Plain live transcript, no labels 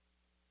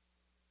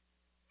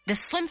The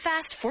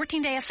SlimFast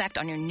 14-day effect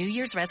on your New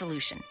Year's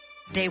resolution.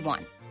 Day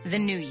 1, the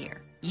new year.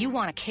 You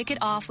want to kick it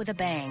off with a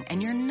bang,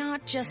 and you're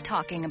not just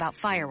talking about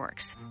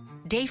fireworks.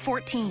 Day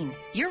 14,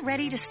 you're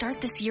ready to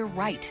start this year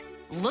right,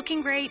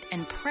 looking great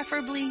and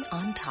preferably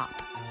on top.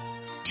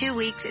 2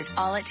 weeks is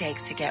all it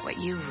takes to get what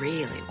you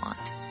really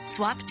want.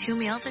 Swap 2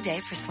 meals a day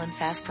for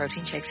SlimFast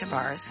protein shakes or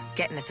bars,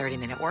 get in a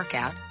 30-minute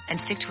workout, and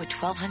stick to a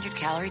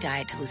 1,200-calorie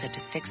diet to lose up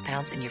to 6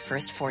 pounds in your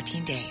first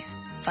 14 days.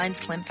 Find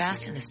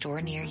SlimFast in a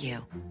store near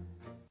you.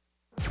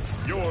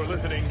 You're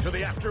listening to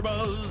the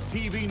AfterBuzz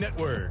TV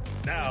Network,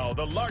 now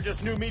the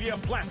largest new media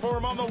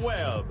platform on the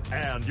web,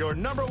 and your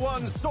number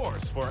one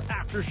source for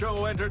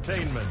after-show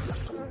entertainment.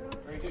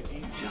 Very good,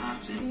 Dean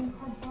Johnson.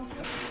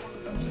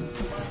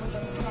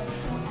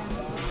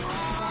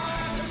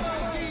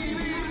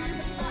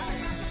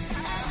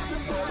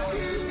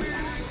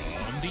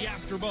 The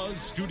AfterBuzz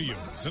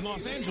Studios in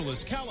Los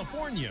Angeles,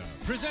 California.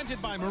 Presented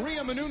by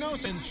Maria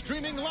Menounos and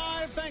streaming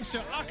live thanks to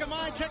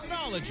Akamai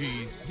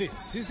Technologies.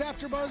 This is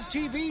AfterBuzz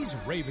TV's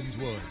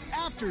Ravenswood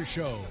After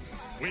Show.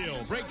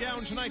 We'll break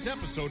down tonight's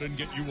episode and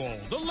get you all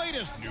the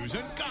latest news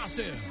and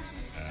gossip.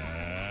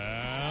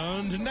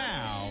 And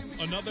now,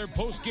 another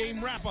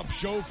post-game wrap-up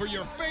show for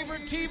your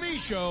favorite TV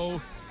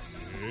show.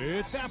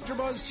 It's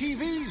AfterBuzz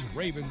TV's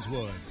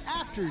Ravenswood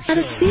After Show. A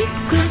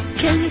secret,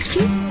 can you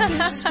keep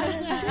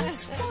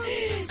Nice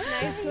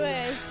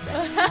twist.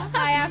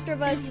 Hi,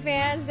 AfterBuzz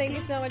fans. Thank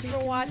you so much for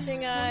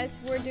watching us.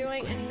 We're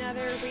doing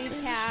another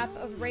recap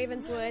of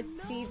Ravenswood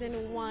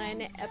Season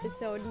 1,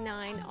 Episode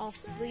 9, I'll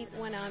Sleep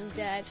When I'm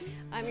Dead.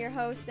 I'm your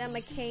host,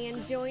 Emma Kay,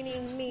 and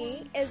joining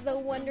me is the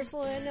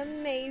wonderful and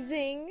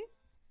amazing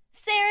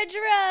Sarah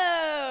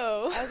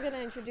Giroux. I was going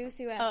to introduce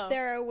you as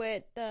Sarah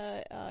with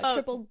the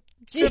triple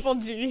G. Triple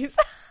G's.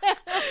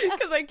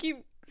 Because I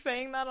keep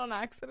saying that on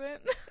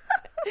accident.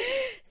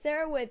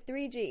 Sarah with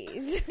 3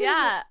 G's.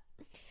 Yeah.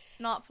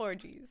 Not 4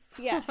 G's.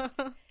 Yes.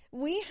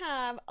 We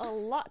have a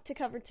lot to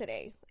cover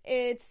today.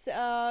 It's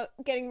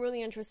getting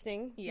really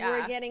interesting. Yeah.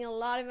 We're getting a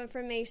lot of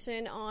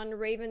information on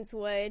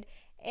Ravenswood,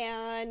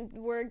 and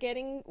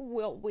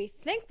we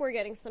think we're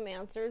getting some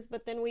answers,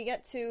 but then we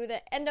get to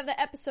the end of the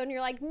episode and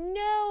you're like,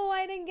 no,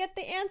 I didn't get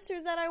the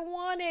answers that I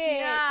wanted.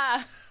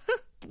 Yeah.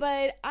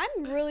 But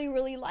I'm really,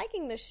 really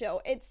liking this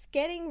show. It's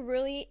getting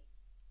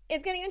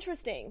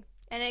interesting.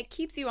 And it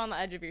keeps you on the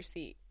edge of your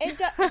seat. It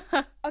does.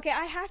 Okay,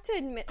 I have to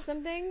admit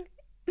something.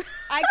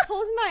 I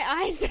close my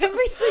eyes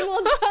every single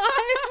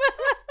time.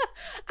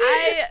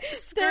 I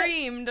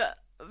screamed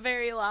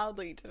very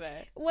loudly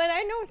today. When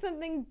I know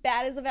something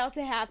bad is about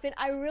to happen,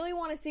 I really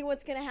want to see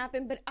what's going to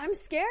happen, but I'm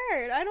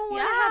scared. I don't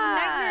want to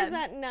have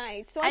nightmares at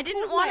night. So I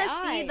didn't want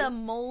to see the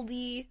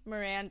moldy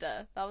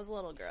Miranda. That was a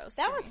little gross.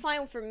 That was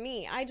fine for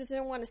me. I just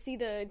didn't want to see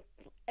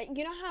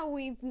you know how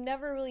we've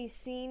never really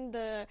seen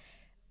the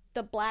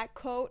black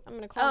coat? I'm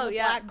going to call him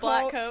the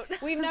black coat.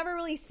 We've never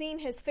really seen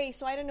his face,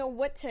 so I didn't know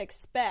what to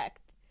expect.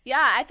 Yeah,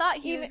 I thought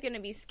he was going to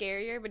be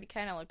scarier, but he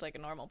kind of looked like a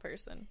normal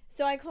person.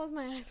 So I closed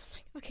my eyes. I'm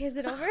like, okay, is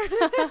it over?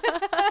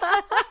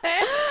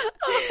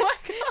 Oh my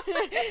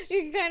god!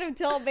 You can kind of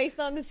tell based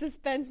on the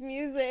suspense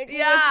music what's going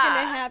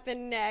to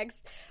happen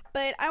next.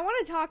 But I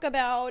want to talk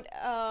about,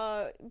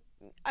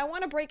 I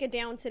want to break it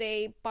down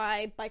today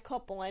by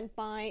couple and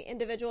by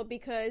individual,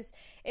 because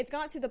it's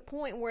got to the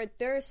point where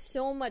there's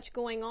so much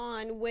going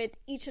on with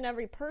each and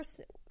every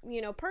person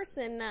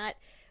that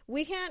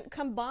we can't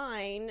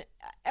combine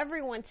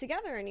everyone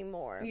together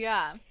anymore.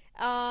 Yeah.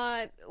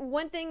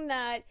 One thing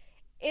that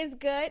is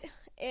good,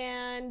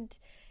 and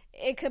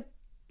it could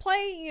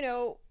play,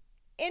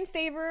 in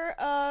favor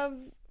of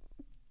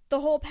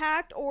the whole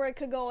pact, or it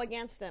could go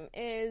against them,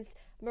 is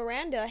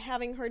Miranda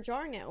having her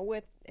jar now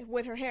with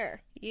her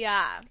hair.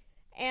 Yeah.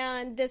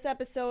 And this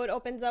episode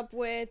opens up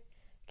with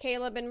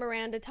Caleb and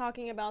Miranda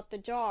talking about the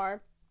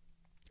jar.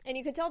 And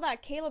you can tell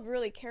that Caleb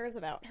really cares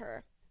about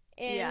her.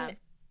 And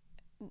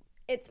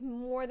it's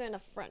more than a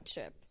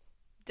friendship.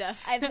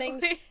 Definitely.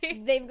 I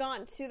think they've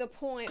gotten to the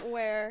point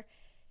where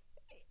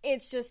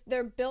it's just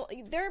they're,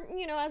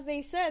 as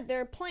they said,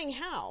 they're playing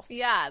house.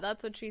 Yeah,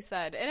 that's what she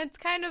said. And it's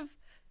kind of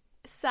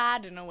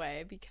sad in a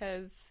way,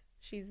 because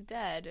she's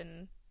dead,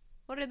 and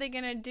what are they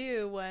going to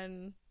do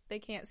when they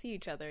can't see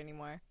each other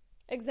anymore?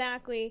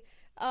 Exactly.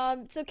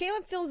 So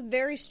Caleb feels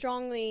very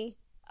strongly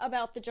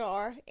about the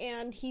jar,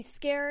 and he's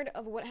scared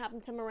of what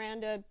happened to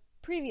Miranda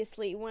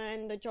previously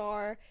when the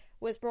jar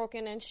was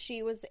broken and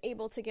she was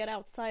able to get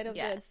outside of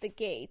the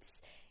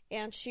gates,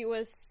 and she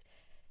was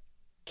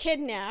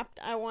kidnapped,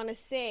 I want to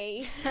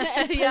say,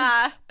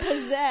 and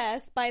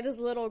possessed by this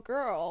little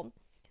girl.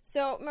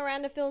 So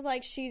Miranda feels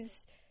like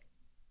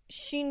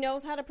she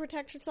knows how to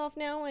protect herself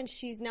now, and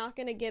she's not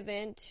going to give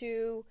in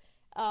to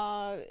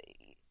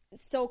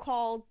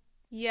so-called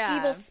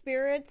evil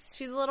spirits.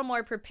 She's a little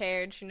more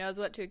prepared. She knows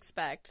what to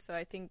expect, so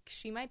I think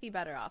she might be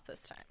better off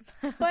this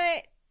time.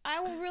 But I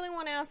really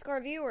want to ask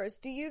our viewers,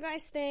 do you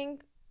guys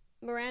think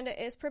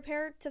Miranda is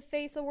prepared to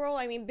face the world?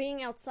 I mean,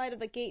 being outside of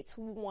the gates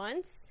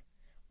once,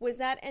 was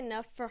that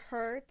enough for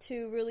her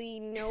to really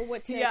know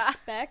what to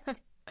expect?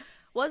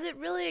 Was it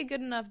really a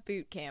good enough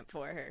boot camp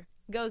for her?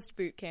 Ghost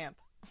boot camp.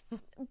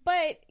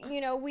 But,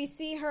 you know, we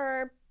see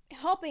her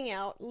helping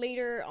out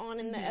later on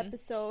in the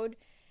episode.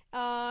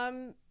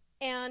 And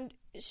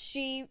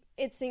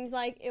it seems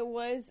like it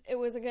was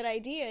a good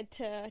idea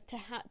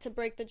to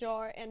break the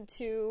jar and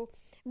to,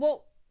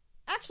 well,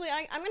 actually,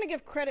 I'm going to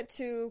give credit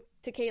to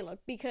Caleb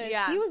because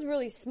he was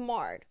really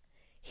smart.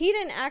 He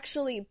didn't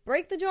actually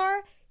break the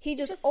jar. He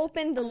just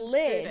opened the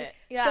lid.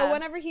 Yeah. So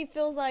whenever he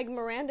feels like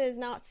Miranda is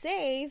not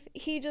safe,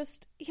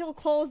 he'll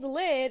close the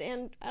lid,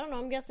 and I don't know,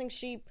 I'm guessing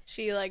she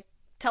like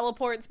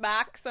teleports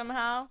back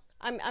somehow.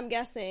 I'm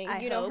guessing. I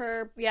know hope.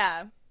 her.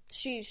 Yeah.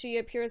 She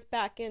appears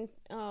back in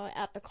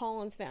at the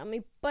Collins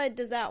family. But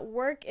does that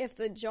work if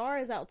the jar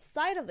is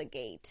outside of the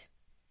gate?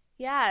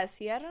 Yeah,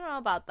 see, I don't know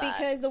about that.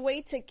 Because the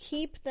way to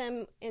keep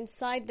them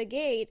inside the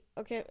gate,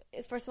 okay,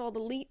 first of all,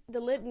 the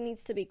lid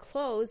needs to be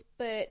closed,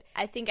 but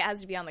I think it has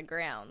to be on the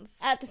grounds.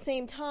 At the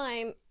same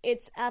time,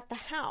 it's at the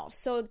house.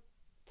 So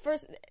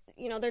first,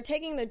 you know, they're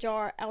taking the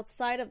jar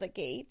outside of the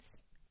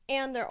gates,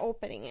 and they're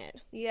opening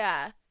it.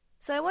 Yeah.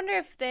 So I wonder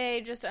if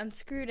they just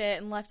unscrewed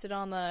it and left it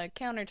on the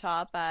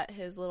countertop at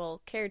his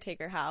little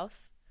caretaker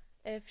house.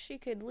 If she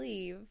could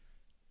leave,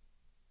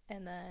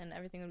 and then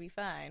everything would be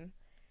fine.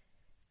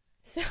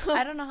 So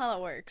I don't know how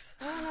that works.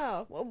 I don't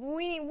know. Well,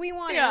 we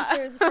want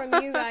answers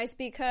from you guys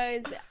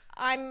because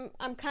I'm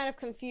kind of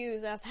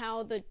confused as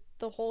how the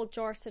whole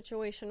jar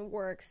situation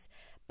works.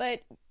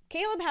 But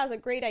Caleb has a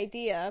great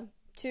idea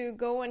to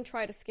go and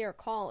try to scare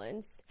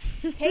Collins.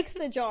 Takes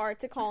the jar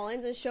to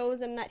Collins and shows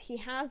him that he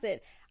has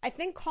it. I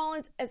think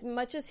Collins, as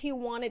much as he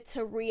wanted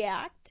to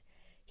react,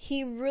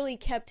 he really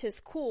kept his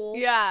cool.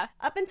 Yeah.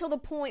 Up until the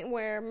point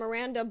where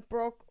Miranda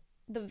broke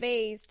the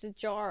vase, the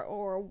jar,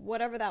 or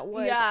whatever that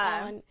was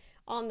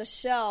on the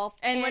shelf.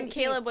 And when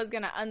Caleb was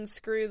going to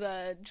unscrew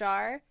the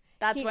jar,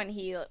 that's when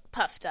he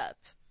puffed up.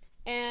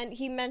 And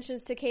he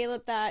mentions to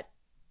Caleb that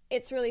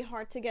it's really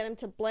hard to get him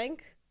to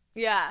blink.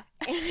 Yeah.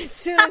 And as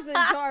soon as the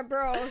jar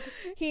broke,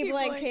 he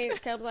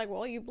blinked. Caleb's like,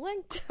 well, you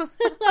blinked.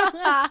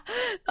 That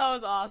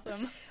was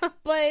awesome.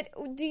 But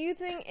do you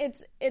think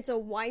it's a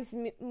wise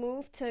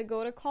move to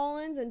go to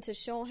Collins and to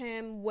show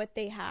him what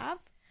they have?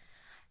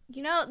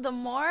 You know, the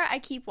more I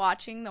keep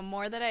watching, the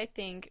more that I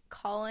think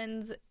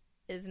Collins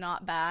is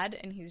not bad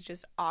and he's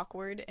just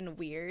awkward and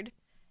weird.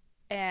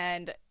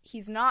 And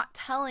he's not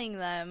telling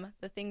them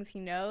the things he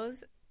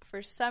knows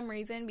for some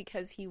reason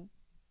because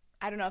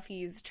I don't know if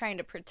he's trying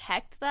to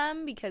protect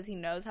them because he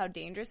knows how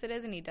dangerous it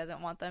is and he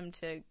doesn't want them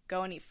to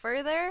go any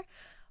further,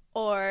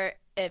 or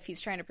if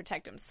he's trying to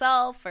protect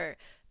himself, or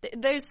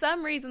there's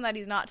some reason that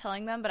he's not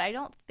telling them, but I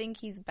don't think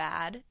he's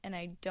bad, and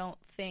I don't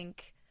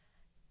think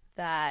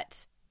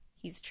that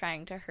he's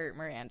trying to hurt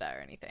Miranda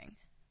or anything.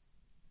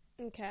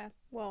 Okay.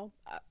 Well,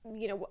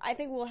 you know, I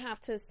think we'll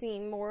have to see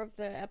more of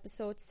the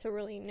episodes to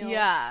really know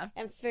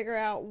and figure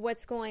out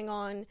what's going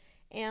on.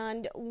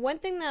 And one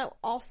thing that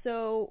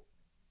also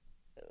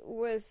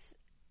was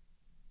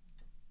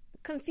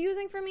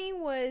confusing for me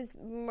was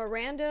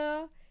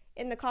Miranda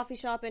in the coffee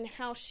shop and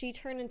how she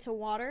turned into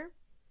water.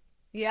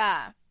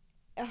 Yeah.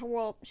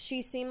 Well,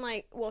 she seemed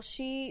like,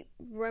 she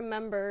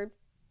remembered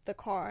the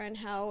car and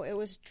how it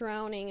was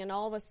drowning, and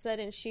all of a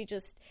sudden she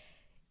just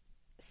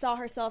saw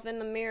herself in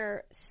the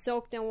mirror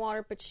soaked in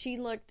water, but she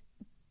looked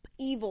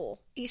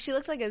evil. She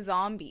looked like a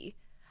zombie.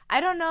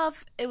 I don't know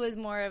if it was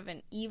more of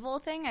an evil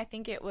thing. I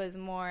think it was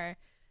more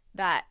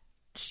that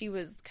she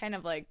was kind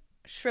of like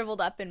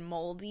shriveled up and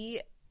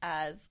moldy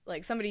as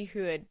like somebody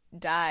who had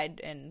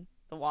died in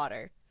the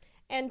water.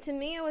 And to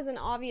me, it was an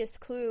obvious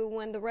clue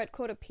when the red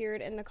coat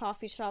appeared in the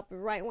coffee shop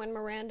right when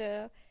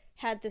Miranda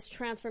had this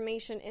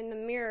transformation in the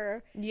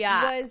mirror.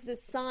 Yeah. Was the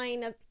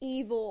sign of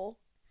evil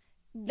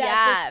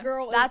that this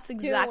girl is doing. That's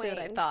exactly what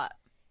I thought.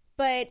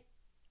 But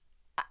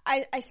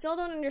I still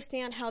don't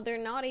understand how they're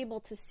not able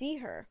to see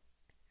her.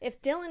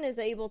 If Dylan is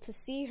able to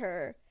see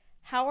her,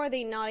 how are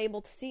they not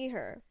able to see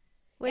her?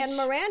 And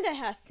Miranda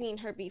has seen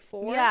her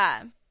before.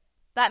 Yeah.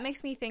 That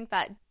makes me think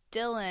that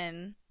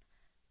Dylan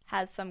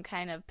has some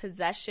kind of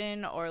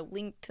possession or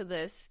link to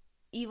this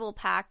evil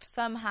pact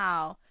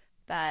somehow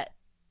that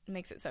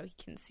makes it so he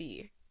can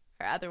see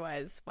her.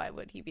 Otherwise, why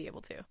would he be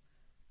able to?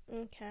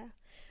 Okay.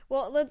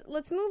 Well,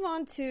 let's move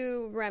on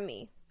to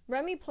Remy.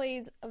 Remy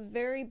plays a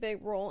very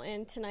big role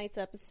in tonight's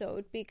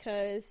episode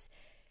because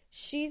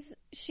she's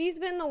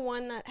been the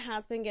one that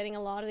has been getting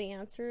a lot of the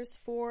answers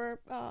for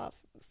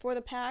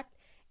the pact,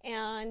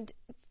 and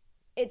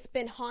it's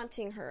been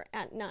haunting her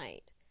at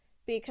night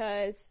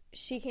because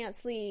she can't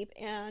sleep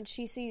and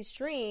she sees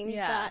dreams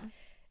that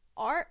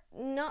are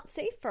not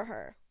safe for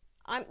her.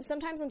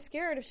 Sometimes I'm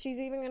scared if she's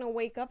even going to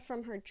wake up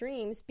from her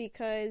dreams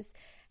because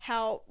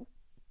how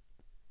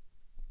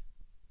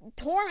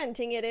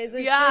tormenting it is.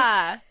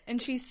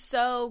 And she's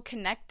so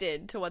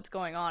connected to what's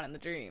going on in the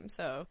dream.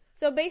 So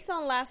based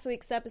on last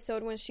week's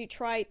episode when she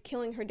tried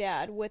killing her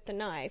dad with the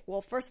knife,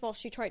 well, first of all,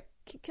 she tried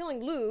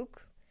killing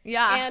Luke.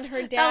 Yeah, and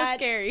her dad. That was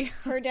scary.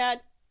 Her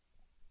dad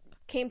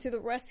came to the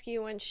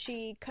rescue and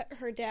she cut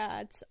her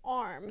dad's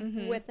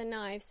arm with a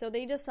knife. So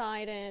they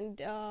decide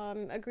and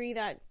agree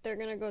that they're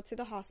going to go to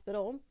the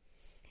hospital.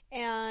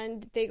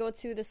 and they go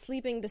to the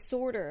sleeping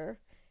disorder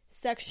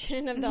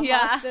section of the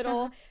Yeah.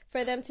 hospital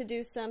for them to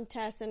do some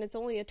tests, and it's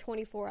only a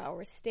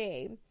 24-hour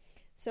stay.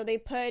 So they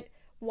put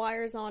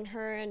wires on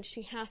her, and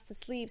she has to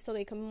sleep so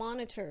they can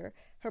monitor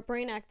her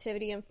brain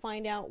activity and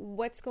find out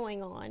what's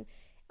going on.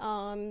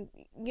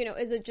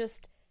 Is it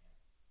just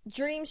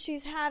dreams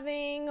she's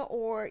having,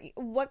 or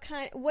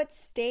what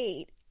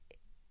state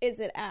is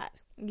it at?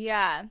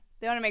 Yeah.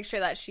 They want to make sure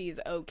that she's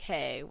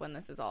okay when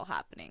this is all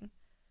happening.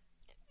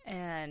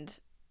 And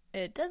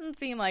it doesn't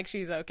seem like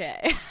she's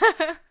okay.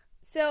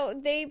 So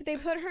they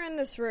put her in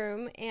this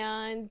room,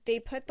 and they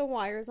put the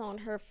wires on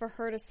her for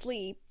her to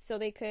sleep so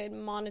they could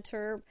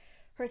monitor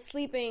her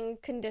sleeping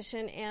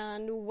condition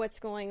and what's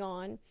going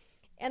on.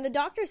 And the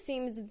doctor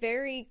seems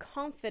very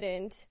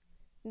confident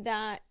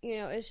that,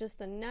 it's just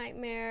a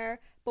nightmare.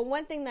 But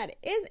one thing that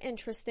is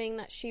interesting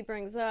that she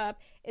brings up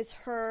is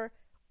her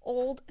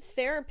old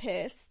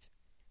therapist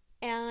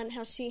and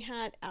how she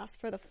had asked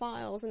for the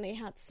files and they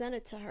had sent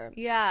it to her.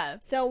 Yeah.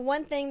 So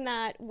one thing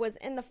that was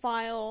in the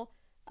file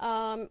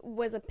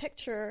was a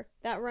picture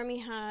that Remy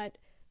had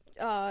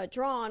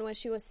drawn when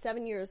she was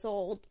 7 years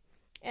old.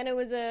 And it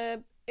was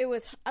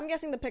I'm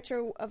guessing the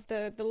picture of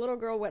the little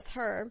girl was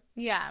her.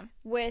 Yeah.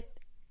 With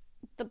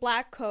the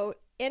black coat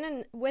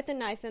with a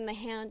knife in the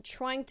hand,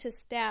 trying to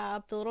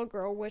stab the little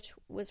girl, which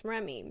was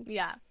Remy.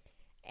 Yeah.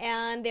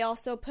 And they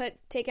also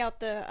take out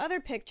the other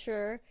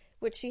picture,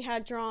 which she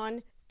had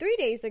drawn 3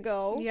 days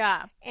ago.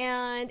 Yeah.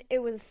 And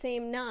it was the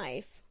same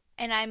knife.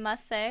 And I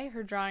must say,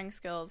 her drawing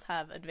skills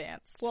have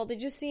advanced. Well,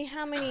 did you see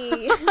how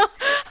many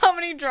how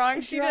many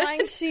drawings she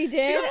did? She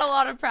did? She had a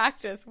lot of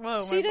practice.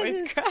 Whoa, she my voice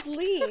doesn't cracked.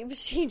 sleep.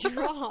 She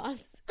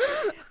draws.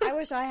 I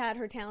wish I had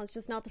her talents,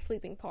 just not the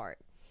sleeping part.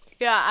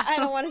 Yeah. I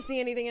don't want to see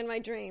anything in my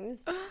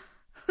dreams.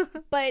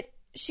 But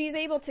she's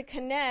able to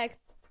connect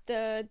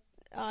the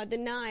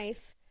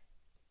knife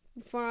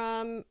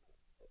from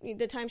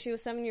the time she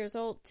was 7 years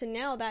old to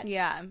now that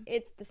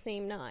it's the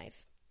same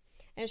knife.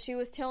 And she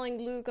was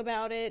telling Luke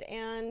about it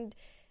and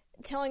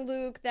telling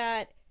Luke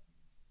that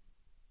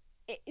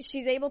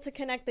she's able to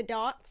connect the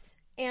dots.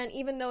 And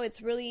even though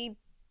it's really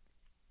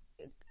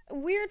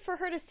weird for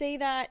her to say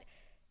that,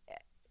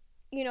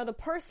 the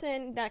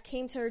person that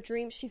came to her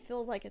dream, she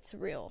feels like it's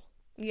real.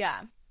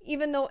 Yeah.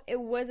 Even though it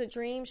was a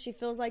dream, she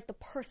feels like the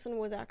person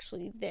was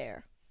actually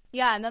there.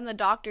 Yeah, and then the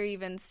doctor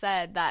even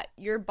said that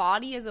your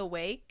body is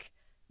awake,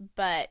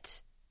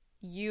 but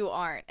you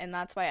aren't, and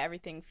that's why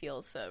everything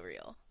feels so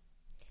real.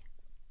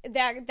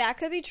 That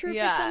could be true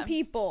for some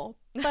people,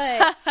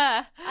 but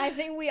I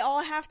think we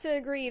all have to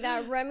agree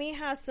that Remy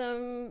has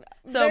some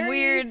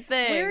weird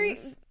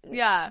things. I'm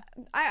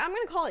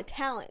going to call it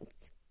talents.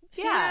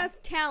 She has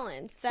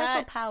talents.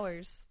 Special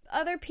powers.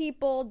 Other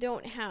people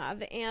don't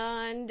have,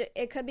 and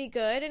it could be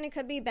good and it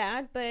could be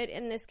bad, but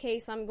in this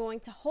case, I'm going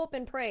to hope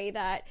and pray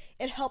that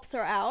it helps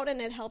her out and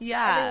it helps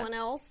everyone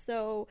else,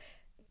 so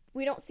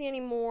we don't see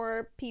any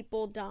more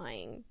people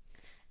dying.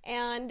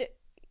 And,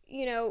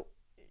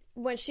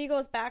 when she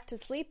goes back to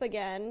sleep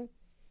again,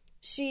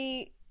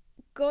 she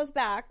goes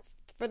back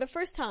for the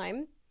first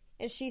time,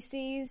 and she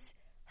sees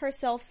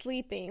herself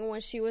sleeping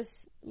when she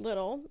was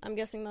little. I'm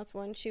guessing that's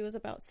when she was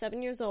about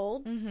 7 years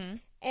old. Mm-hmm.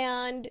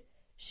 And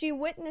she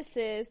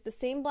witnesses the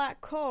same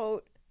black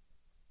coat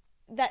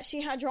that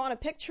she had drawn a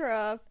picture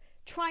of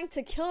trying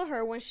to kill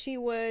her when she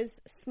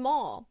was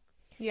small.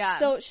 Yeah.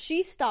 So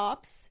she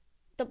stops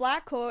the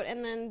black coat,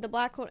 and then the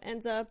black coat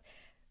ends up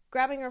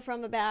grabbing her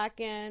from the back,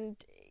 and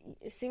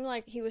it seemed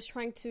like he was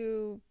trying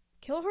to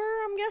kill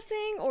her, I'm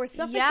guessing, or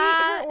suffocate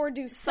her, or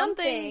do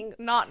something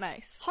not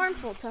nice,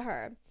 harmful to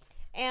her.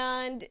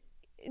 And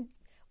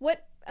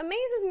what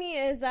amazes me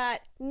is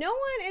that no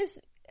one is,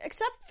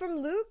 except from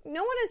Luke,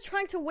 no one is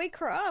trying to wake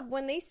her up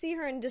when they see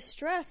her in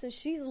distress and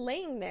she's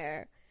laying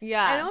there.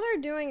 Yeah. I know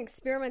they're doing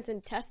experiments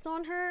and tests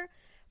on her,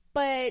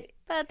 but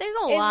there's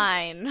a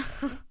line.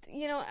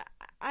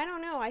 I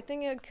don't know. I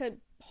think it could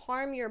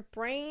harm your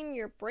brain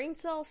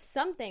cells,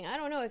 something. I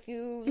don't know if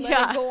you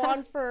let it go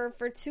on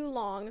for too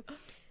long.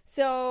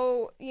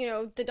 So,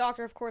 the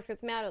doctor, of course,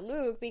 gets mad at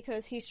Luke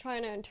because he's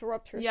trying to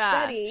interrupt her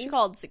study. She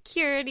called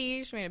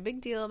security. She made a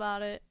big deal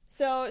about it.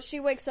 So she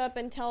wakes up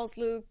and tells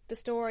Luke the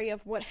story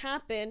of what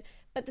happened.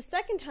 But the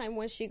second time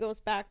when she goes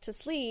back to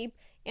sleep,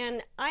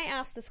 and I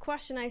asked this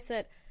question, I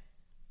said,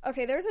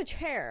 okay, there's a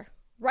chair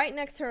right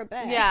next to her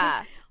bed.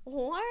 Yeah.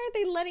 Why aren't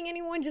they letting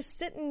anyone just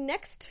sit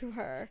next to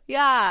her?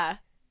 Yeah.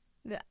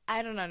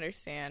 I don't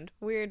understand.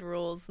 Weird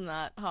rules in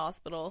that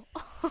hospital.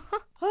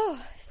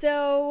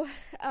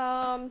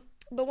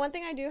 But one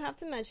thing I do have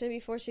to mention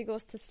before she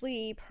goes to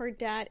sleep, her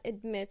dad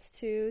admits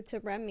to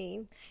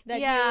Remy that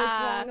he was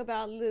wrong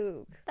about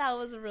Luke. That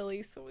was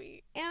really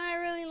sweet. And I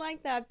really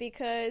like that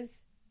because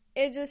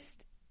it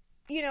just,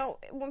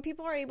 when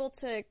people are able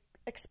to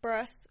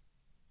express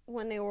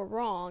when they were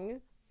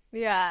wrong,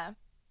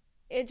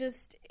 it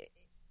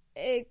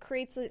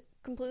creates a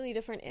completely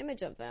different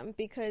image of them,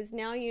 because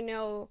now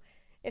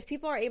if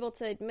people are able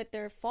to admit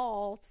their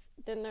faults,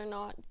 then they're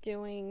not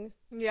doing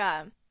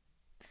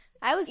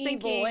I was evil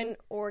thinking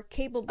or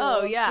capable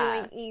of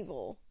doing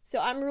evil. So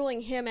I'm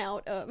ruling him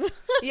out of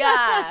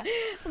Yeah.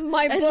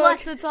 my book.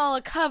 Unless it's all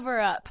a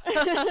cover-up.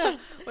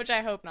 Which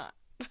I hope not.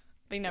 But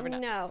you never know.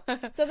 No.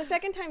 So the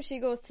second time she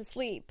goes to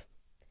sleep,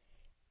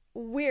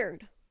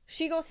 weird.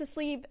 She goes to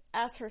sleep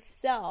as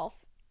herself.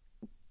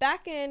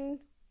 Back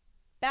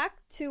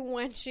to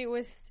when she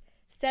was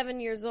 7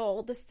 years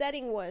old. The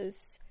setting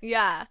was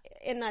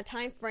in that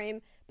time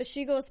frame, but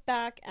she goes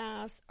back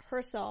as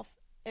herself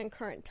in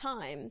current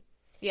time.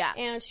 Yeah.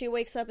 And she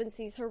wakes up and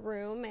sees her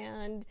room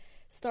and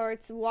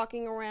starts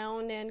walking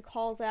around and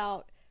calls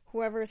out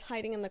whoever's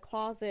hiding in the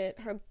closet,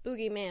 her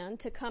boogeyman,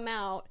 to come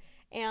out.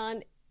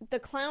 And the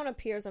clown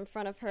appears in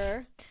front of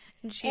her.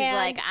 And she's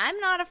like, I'm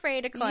not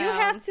afraid of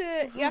clowns.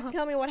 You have to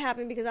tell me what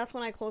happened, because that's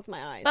when I closed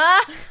my eyes.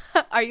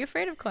 Are you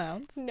afraid of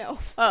clowns? No.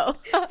 Oh.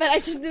 But I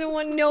just didn't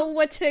want to know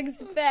what to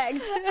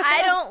expect.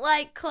 I don't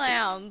like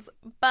clowns,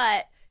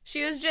 but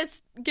she was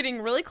just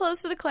getting really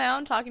close to the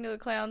clown, talking to the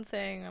clown,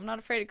 saying, I'm not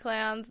afraid of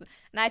clowns.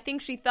 And I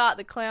think she thought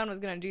the clown was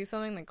going to do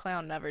something. The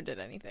clown never did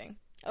anything.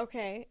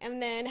 Okay.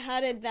 And then how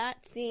did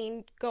that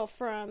scene go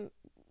from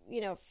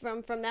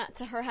that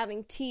to her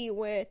having tea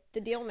with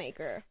the deal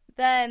maker?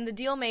 Then the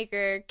deal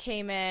maker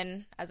came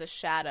in as a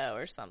shadow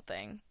or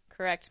something.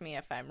 Correct me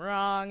if I'm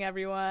wrong,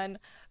 everyone.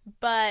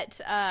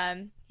 But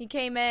he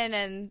came in,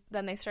 and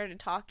then they started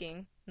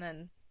talking, and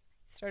then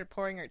he started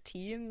pouring her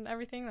tea and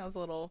everything. That was a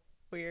little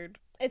weird.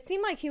 It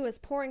seemed like he was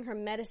pouring her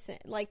medicine,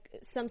 like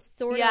some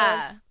sort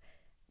of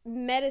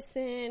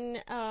medicine,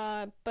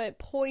 but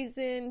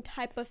poison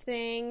type of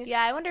thing.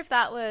 Yeah, I wonder if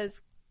that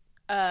was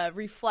a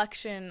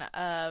reflection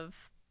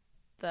of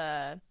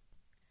the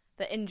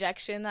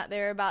injection that they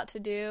were about to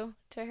do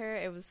to her.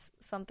 It was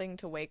something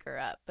to wake her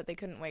up, but they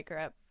couldn't wake her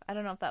up. I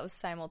don't know if that was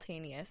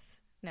simultaneous.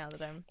 Now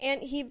that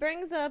And he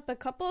brings up a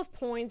couple of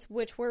points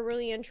which were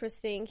really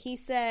interesting. He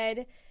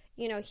said,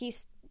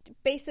 he's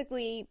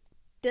basically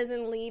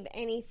doesn't leave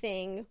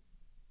anything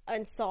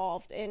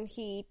unsolved, and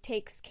he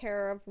takes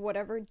care of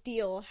whatever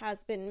deal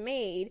has been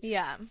made.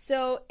 Yeah.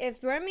 So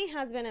if Remy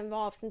has been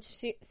involved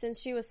since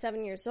she was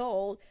 7 years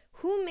old,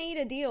 who made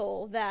a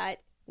deal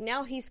that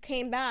now he's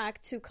came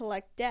back to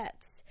collect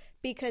debts?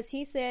 Because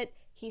he said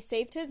he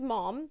saved his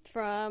mom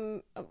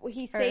from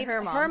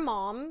her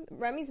mom,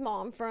 Remy's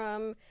mom,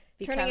 from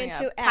turning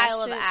into a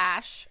pile of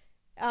ash.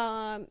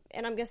 And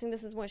I'm guessing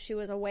this is when she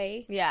was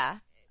away. Yeah,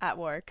 at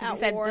war. Because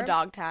he said the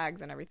dog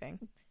tags and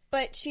everything.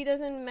 But she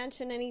doesn't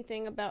mention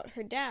anything about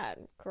her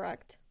dad,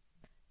 correct?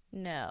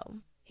 No.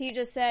 He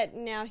just said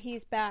now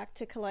he's back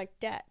to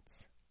collect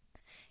debts.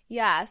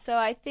 Yeah, so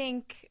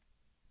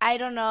I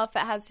don't know if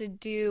it has to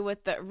do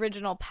with the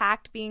original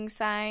pact being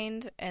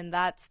signed, and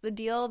that's the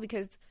deal,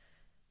 because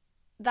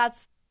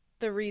that's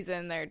the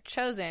reason they're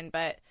chosen,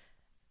 but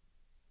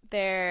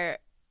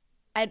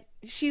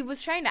she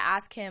was trying to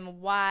ask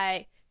him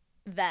why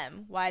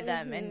them,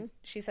 and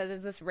she says,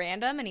 is this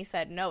random? And he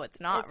said, no, it's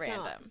not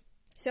random. Not.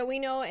 So we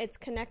know it's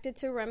connected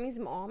to Remy's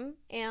mom,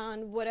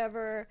 and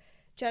whatever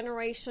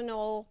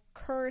generational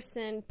curse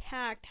and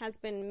pact has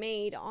been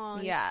made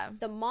on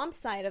the mom's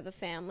side of the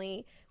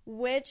family,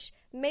 which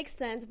makes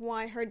sense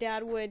why her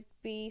dad would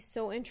be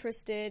so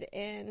interested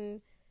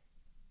in,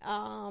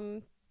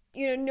 knowing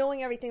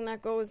everything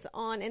that goes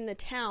on in the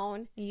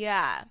town.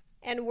 Yeah.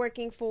 And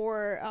working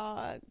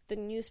for the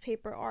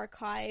newspaper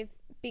archive,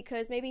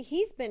 because maybe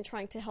he's been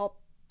trying to help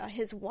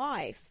his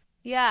wife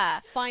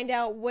find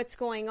out what's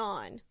going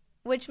on.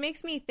 Which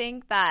makes me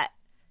think that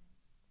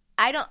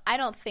I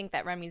don't think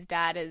that Remy's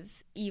dad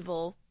is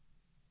evil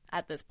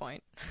at this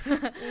point.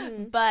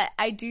 But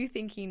I do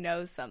think he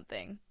knows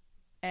something.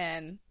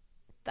 And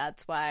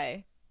that's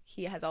why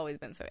he has always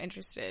been so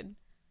interested.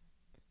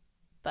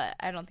 But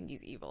I don't think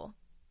he's evil,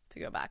 to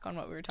go back on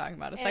what we were talking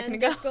about a second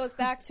ago. And this goes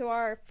back to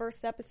our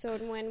first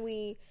episode when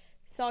we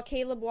saw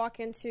Caleb walk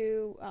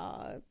into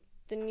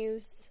the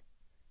news.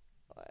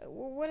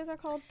 What is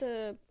that called?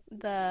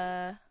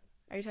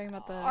 Are you talking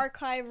about the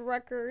archive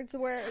records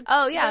where?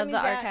 Oh yeah, the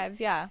archives.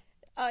 Yeah.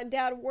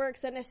 Dad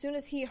works, and as soon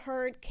as he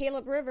heard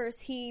Caleb Rivers,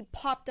 he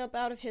popped up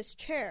out of his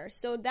chair.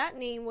 So that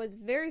name was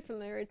very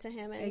familiar to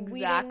him, and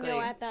we didn't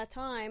know at that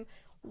time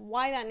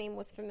why that name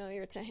was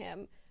familiar to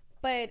him.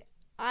 But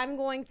I'm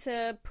going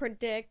to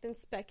predict and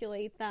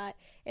speculate that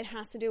it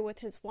has to do with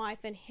his wife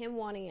and him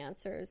wanting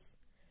answers.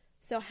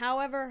 So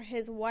however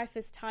his wife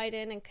is tied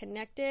in and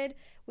connected,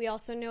 we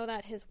also know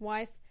that his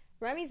wife,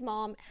 Remy's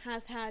mom,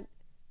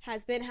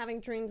 has been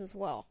having dreams as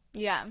well.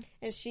 Yeah.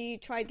 And she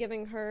tried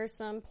giving her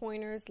some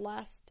pointers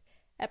last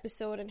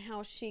episode on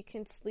how she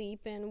can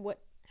sleep and what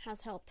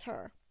has helped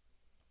her.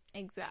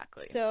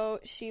 Exactly.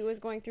 So she was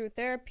going through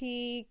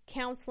therapy,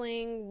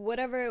 counseling,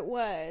 whatever it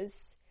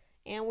was,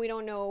 and we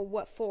don't know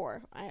what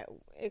for.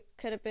 It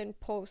could have been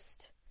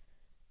post,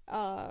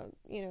 for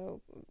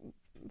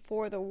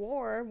the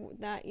war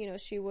that,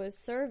 she was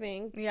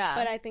serving. Yeah.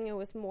 But I think it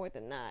was more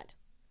than that.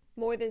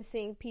 More than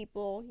seeing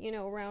people,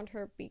 around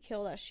her be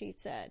killed, as she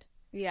said.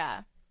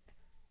 Yeah.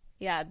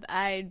 Yeah,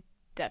 I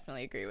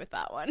definitely agree with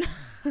that one.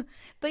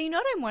 But you know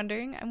what I'm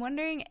wondering? I'm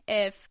wondering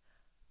if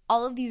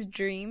all of these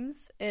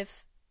dreams,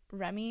 if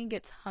Remy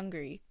gets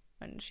hungry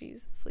when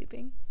she's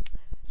sleeping.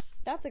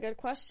 That's a good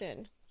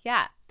question.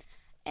 Yeah.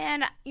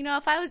 And, you know,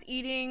 if I was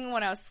eating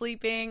when I was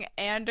sleeping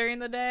and during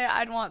the day,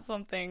 I'd want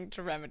something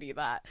to remedy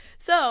that.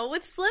 So,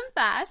 with Slim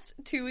Fast,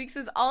 2 weeks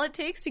is all it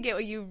takes to get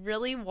what you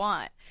really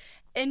want.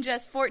 In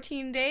just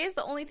 14 days,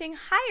 the only thing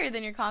higher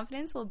than your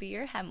confidence will be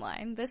your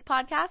hemline. This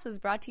podcast was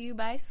brought to you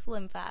by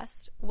Slim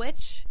Fast,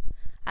 which,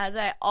 as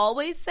I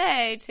always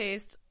say,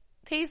 tastes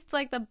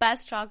like the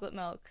best chocolate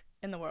milk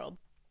in the world.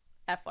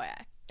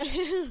 FYI.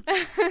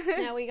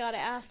 Now we gotta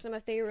ask them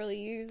if they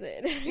really use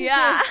it.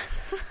 Yeah.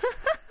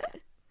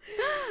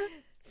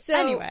 So,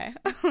 anyway.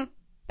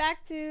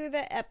 back to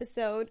the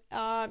episode.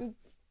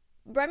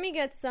 Remy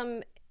gets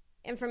some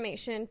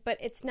information, but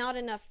it's not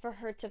enough for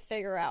her to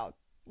figure out.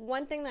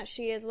 One thing that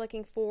she is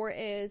looking for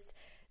is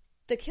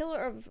the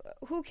killer of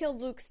who killed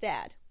Luke's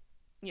dad.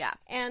 Yeah.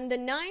 And the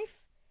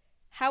knife,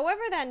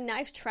 however that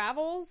knife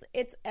travels,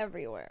 it's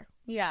everywhere.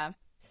 Yeah.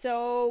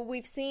 So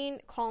we've seen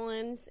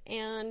Collins,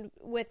 and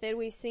with it,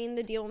 we've seen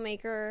the deal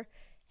maker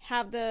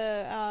have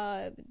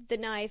the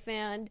knife,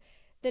 and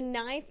the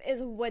knife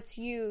is what's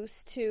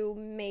used to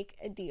make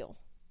a deal.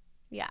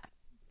 Yeah.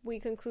 We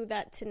conclude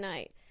that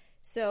tonight.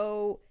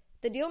 So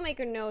the deal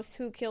maker knows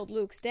who killed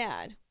Luke's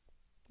dad,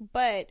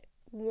 but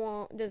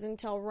doesn't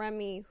tell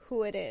Remy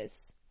who it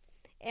is.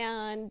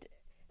 And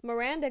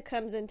Miranda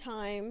comes in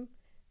time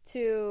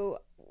to,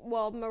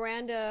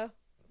 Miranda,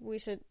 we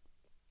should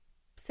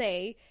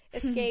say,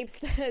 escapes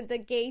the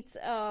gates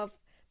of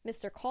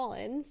Mr.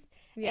 Collins.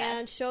 Yes.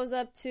 And shows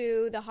up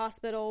to the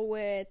hospital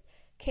with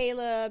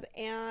Caleb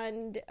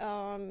and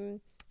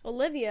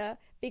Olivia,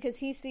 because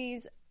he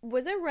sees,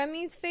 was it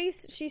Remy's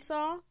face she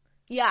saw?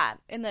 Yeah,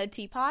 in the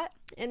teapot.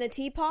 In the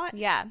teapot?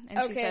 Yeah,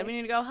 and she said, we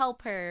need to go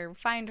help her,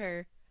 find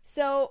her.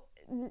 So,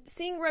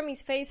 seeing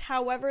Remy's face,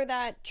 however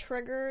that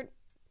triggered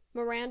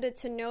Miranda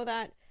to know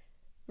that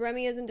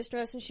Remy is in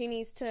distress and she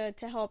needs to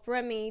help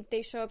Remy,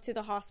 they show up to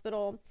the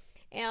hospital,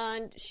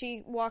 and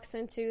she walks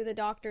into the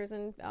doctors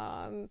and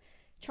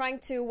trying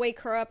to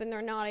wake her up, and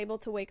they're not able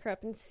to wake her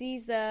up, and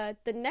sees the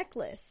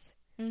necklace.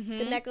 Mm-hmm.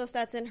 The necklace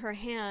that's in her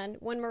hand.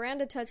 When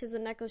Miranda touches the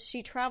necklace,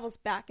 she travels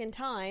back in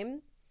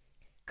time.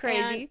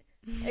 Crazy.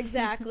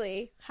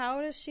 Exactly.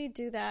 How does she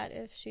do that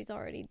if she's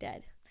already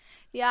dead?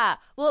 Yeah.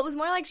 Well, it was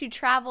more like she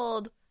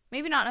traveled,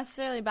 maybe not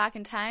necessarily back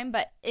in time,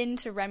 but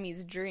into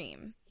Remy's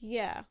dream.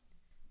 Yeah.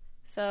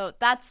 So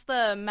that's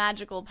the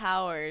magical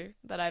power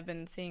that I've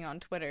been seeing on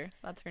Twitter.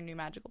 That's her new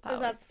magical power.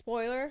 Is that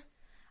spoiler?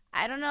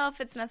 I don't know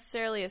if it's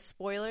necessarily a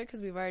spoiler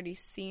because we've already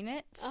seen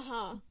it.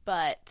 Uh-huh.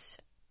 But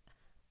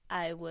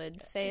I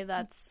would say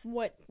that's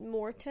what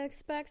more to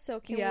expect.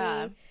 So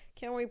can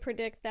we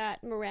predict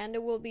that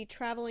Miranda will be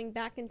traveling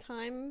back in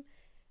time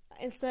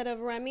instead of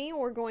Remy,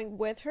 or going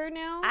with her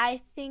now?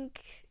 I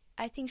think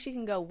she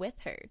can go with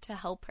her to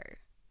help her.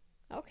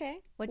 Okay.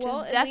 Which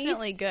is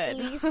definitely good. At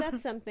least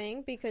that's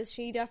something, because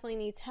she definitely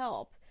needs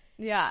help.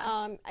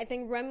 Yeah. I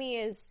think Remy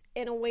is,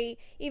 in a way,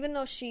 even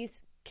though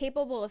she's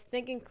capable of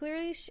thinking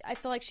clearly, I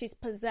feel like she's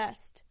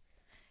possessed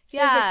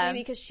physically,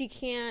 because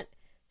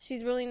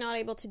she's really not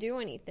able to do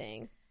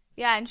anything.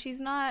 Yeah, and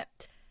she's not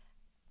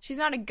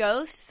a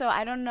ghost, so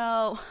I don't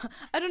know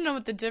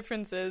what the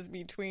difference is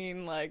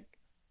between like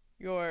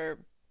your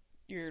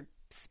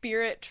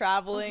spirit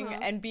traveling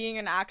and being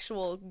an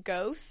actual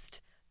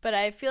ghost, but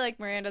I feel like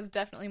Miranda's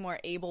definitely more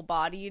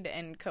able-bodied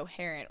and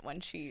coherent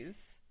when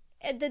she's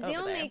the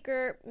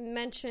dealmaker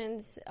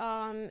mentions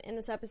in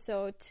this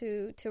episode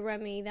to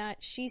Remy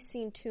that she's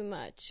seen too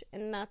much,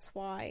 and that's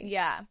why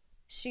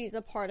she's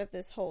a part of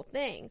this whole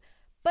thing.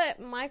 But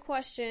my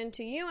question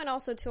to you and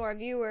also to our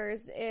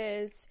viewers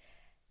is,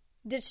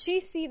 did she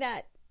see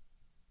that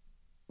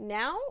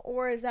now,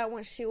 or is that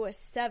when she was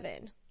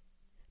 7?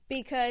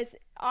 Because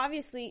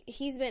obviously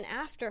he's been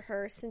after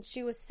her since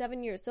she was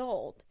 7 years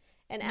old.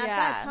 And at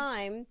that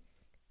time,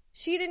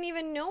 she didn't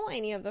even know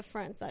any of the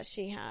friends that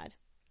she had.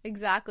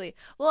 Exactly.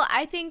 Well,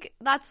 I think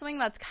that's something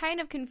that's kind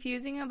of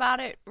confusing about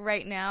it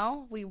right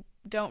now. We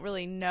don't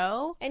really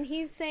know. And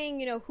he's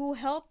saying, who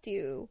helped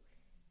you?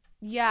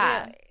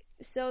 Yeah.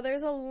 So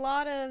there's a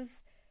lot of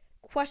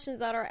questions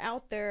that are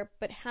out there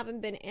but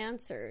haven't been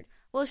answered.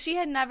 Well, she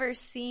had never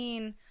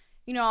seen,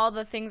 all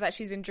the things that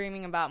she's been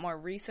dreaming about more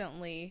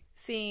recently,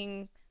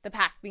 seeing the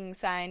pact being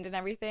signed and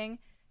everything.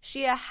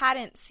 She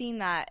hadn't seen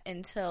that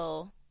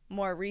until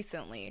more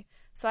recently.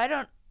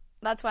 So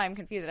that's why I'm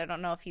confused. I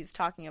don't know if he's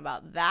talking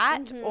about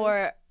that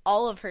or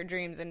all of her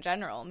dreams in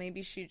general.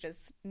 Maybe she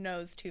just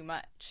knows too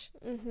much.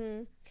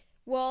 Mm-hmm.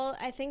 Well,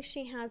 I think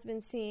she has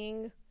been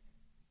seeing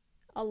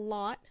a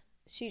lot.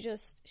 She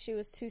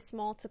was too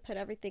small to put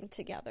everything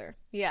together.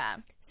 Yeah.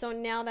 So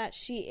now that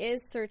she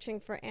is searching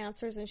for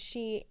answers and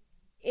she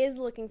is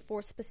looking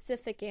for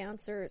specific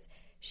answers,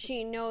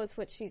 she knows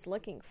what she's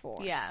looking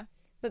for. Yeah.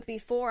 But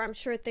before, I'm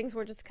sure things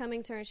were just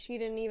coming to her and she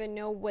didn't even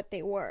know what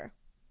they were.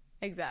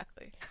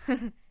 Exactly.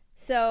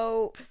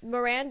 So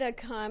Miranda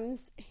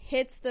comes,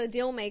 hits the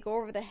dealmaker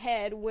over the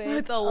head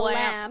with a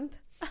lamp.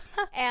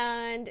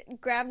 And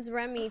grabs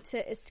Remy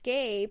to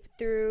escape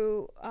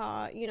through,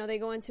 they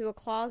go into a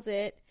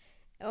closet,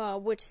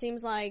 which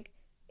seems like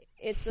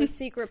it's a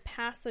secret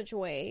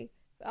passageway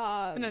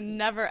in a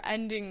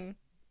never-ending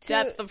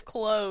depth of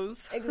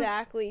clothes.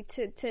 Exactly,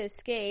 to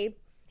escape.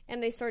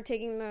 And they start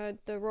taking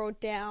the road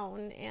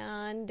down,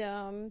 and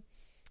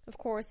of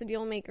course the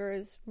Dealmaker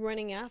is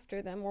running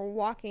after them or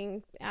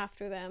walking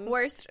after them.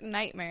 Worst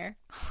nightmare.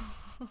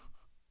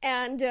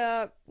 And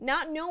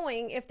not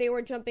knowing if they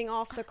were jumping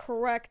off the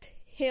correct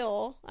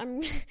hill.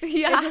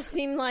 Yeah. It just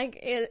seemed like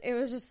it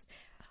was just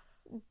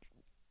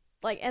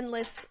like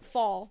endless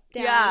fall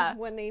down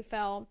when they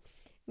fell.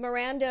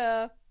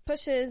 Miranda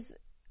pushes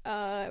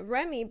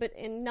Remy, but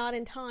not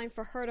in time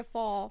for her to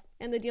fall,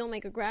 and the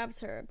Dealmaker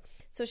grabs her.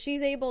 So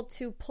she's able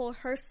to pull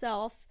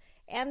herself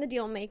and the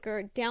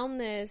Dealmaker down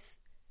this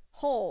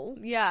hole.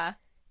 Yeah.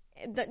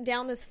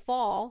 Down this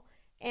fall,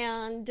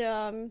 and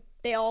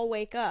they all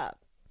wake up.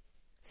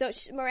 So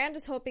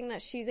Miranda's hoping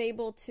that she was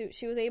able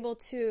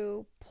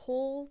to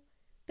pull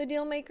the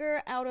Dealmaker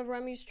out of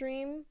Remy's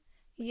dream.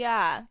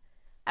 Yeah.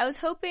 I was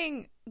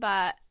hoping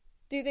that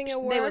Do you think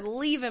it worked? they would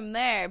leave him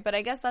there, but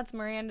I guess that's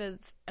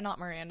Remy's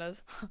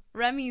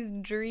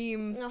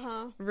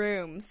dream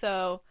room.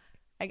 So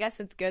I guess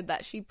it's good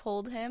that she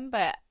pulled him,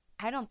 but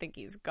I don't think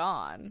he's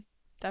gone.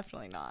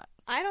 Definitely not.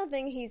 I don't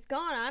think he's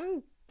gone.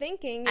 I'm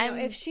thinking,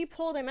 if she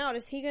pulled him out,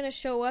 is he going to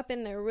show up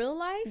in their real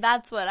life?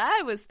 That's what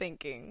I was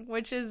thinking,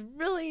 which is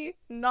really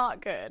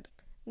not good.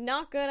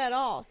 Not good at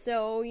all.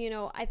 So,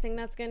 I think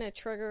that's going to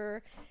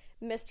trigger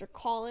Mr.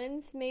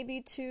 Collins maybe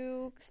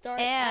to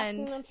start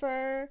asking them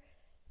for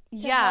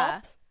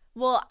help.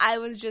 Well, I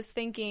was just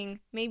thinking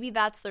maybe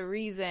that's the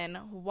reason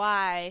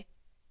why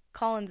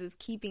Collins is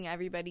keeping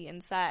everybody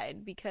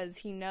inside, because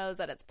he knows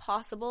that it's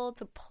possible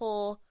to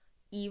pull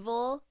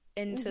evil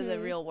into the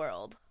real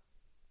world.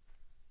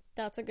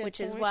 That's a good Which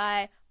point. is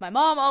why my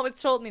mom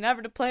always told me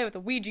never to play with a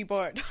Ouija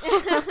board.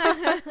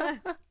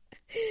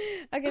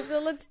 Okay, so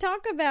let's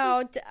talk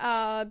about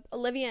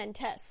Olivia and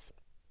Tess.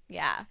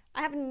 Yeah.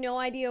 I have no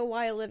idea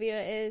why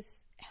Olivia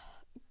is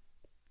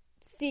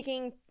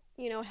seeking,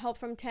 help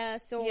from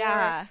Tess, or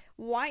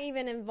why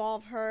even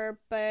involve her,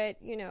 but,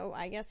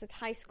 I guess it's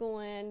high school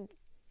and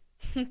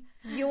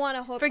you want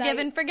to hope Forgive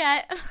and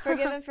forget.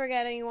 Forgive and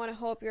forget, and you want to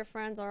hope your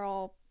friends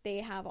they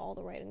have all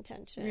the right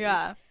intentions.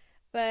 Yeah.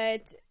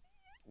 But,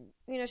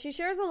 she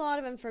shares a lot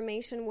of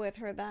information with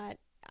her that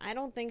I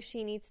don't think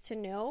she needs to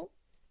know.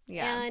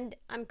 Yeah. And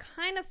I'm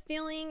kind of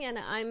feeling, and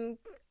I'm,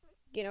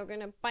 going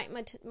to bite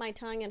my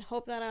tongue and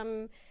hope that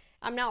I'm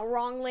not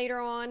wrong later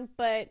on,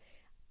 but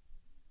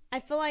I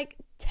feel like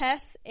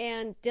Tess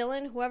and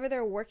Dylan, whoever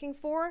they're working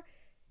for,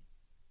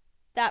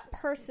 that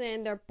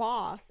person, their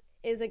boss,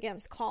 is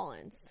against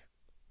Collins.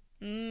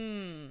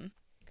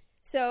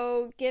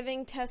 So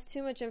giving Tess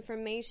too much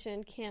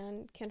information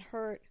can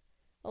hurt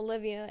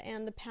Olivia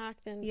and the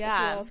pact, and as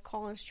well as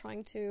Collins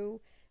trying to,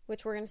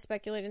 which we're going to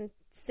speculate and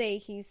say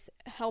he's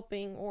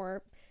helping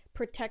or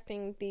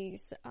protecting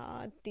these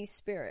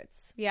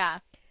spirits. Yeah.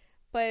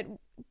 But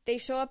they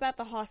show up at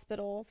the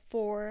hospital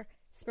for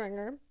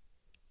Springer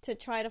to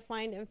try to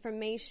find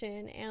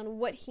information and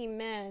what he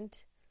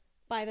meant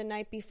by the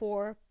night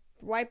before,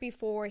 right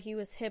before he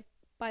was hit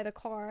by the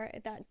car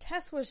that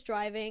Tess was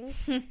driving.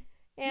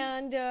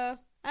 And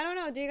I don't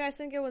know, do you guys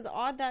think it was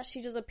odd that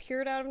she just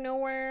appeared out of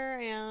nowhere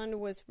and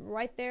was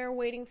right there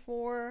waiting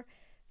for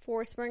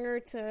Springer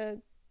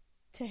to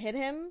hit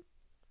him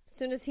as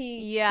soon as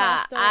he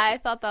crossed up? I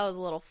thought that was a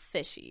little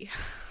fishy.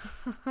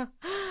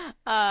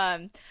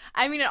 I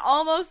mean, it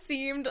almost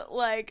seemed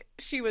like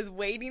she was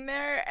waiting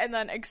there and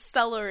then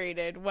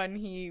accelerated when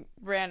he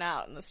ran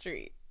out in the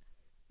street.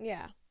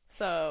 Yeah.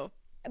 So,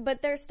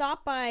 but they're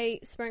stopped by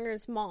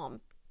Springer's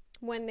mom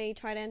when they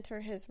try to enter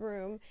his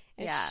room,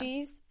 and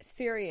she's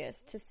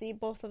furious to see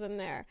both of them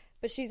there.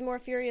 But she's more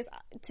furious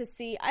to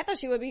see, I thought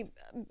she would be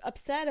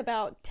upset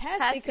about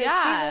Tess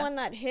because she's the one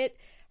that hit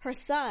her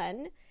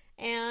son,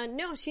 and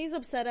no, she's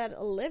upset at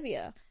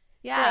Olivia.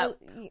 Yeah, so,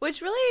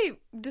 which really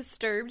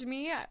disturbed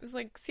me. I was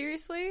like,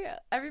 seriously?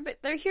 Everybody,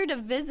 they're here to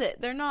visit.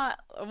 They're not,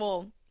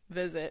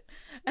 visit.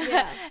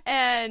 Yeah.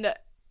 And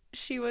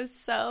she was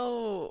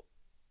so,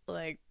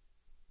 like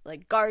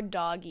guard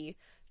doggy,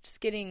 just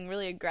getting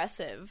really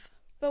aggressive.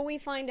 But we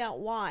find out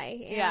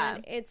why.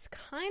 And it's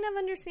kind of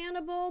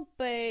understandable,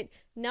 but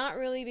not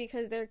really,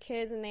 because they're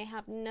kids and they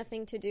have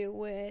nothing to do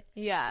with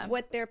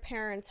what their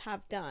parents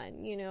have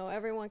done.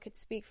 Everyone could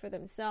speak for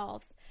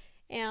themselves.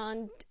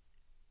 And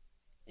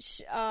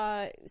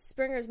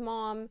Springer's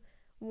mom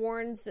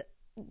warns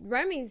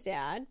Remy's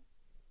dad,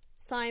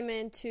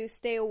 Simon, to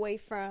stay away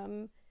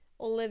from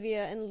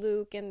Olivia and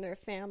Luke and their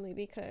family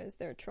because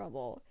they're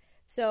trouble.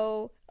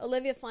 So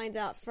Olivia finds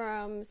out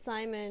from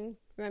Simon,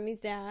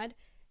 Remy's dad,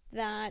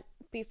 that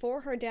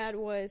before her dad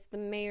was the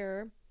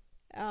mayor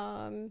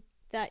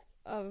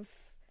of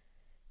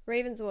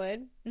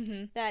Ravenswood,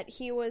 that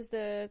he was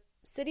the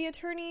city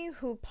attorney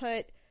who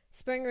put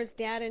Springer's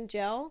dad in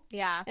jail.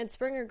 Yeah. And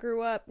Springer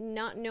grew up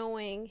not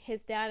knowing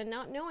his dad and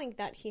not knowing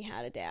that he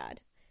had a dad.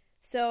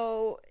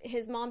 So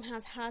his mom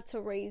has had to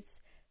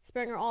raise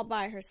Springer all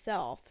by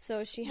herself.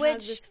 So she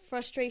has this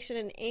frustration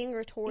and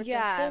anger towards the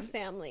whole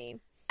family.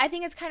 I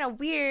think it's kind of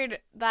weird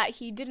that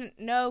he didn't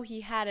know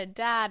he had a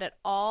dad at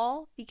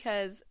all,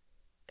 because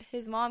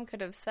his mom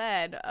could have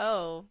said,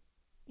 oh,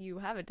 you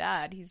have a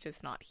dad, he's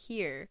just not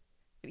here.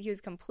 But he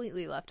was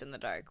completely left in the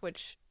dark,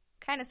 which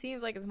kind of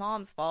seems like his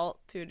mom's fault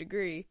to a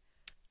degree.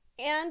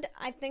 And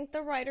I think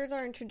the writers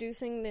are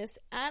introducing this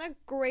at a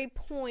great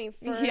point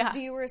for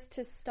viewers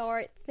to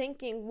start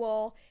thinking,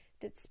 well,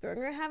 did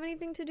Springer have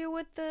anything to do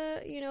with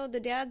the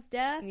dad's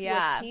death?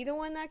 Yeah. Was he the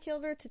one that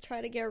killed her to try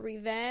to get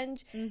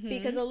revenge? Mm-hmm.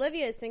 Because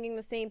Olivia is thinking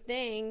the same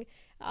thing,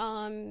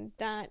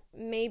 that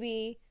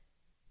maybe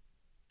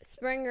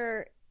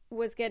Springer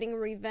was getting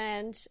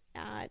revenge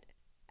at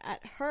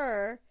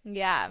her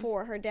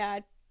for her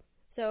dad.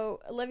 So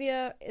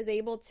Olivia is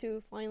able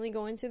to finally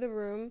go into the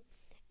room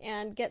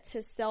and gets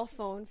his cell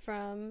phone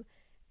from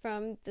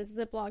the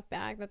Ziploc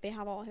bag that they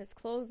have all his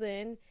clothes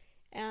in,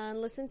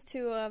 and listens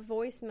to a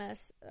voice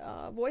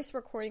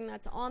recording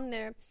that's on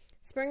there.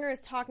 Springer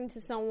is talking to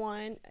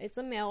someone, it's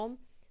a male,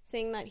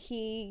 saying that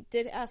he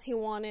did as he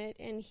wanted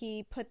and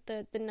he put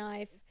the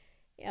knife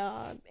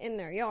in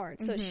their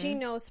yard. So she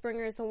knows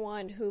Springer is the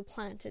one who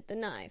planted the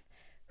knife.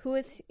 Who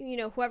is,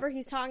 whoever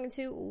he's talking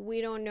to,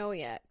 we don't know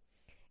yet.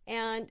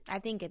 And I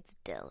think it's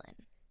Dylan.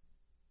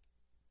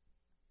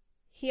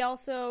 He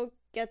also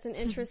gets an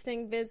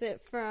interesting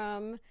visit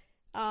from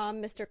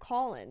Mr.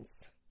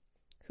 Collins,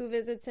 who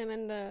visits him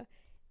in the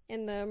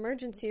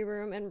emergency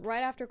room. And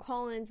right after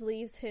Collins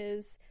leaves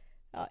his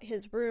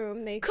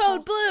room, they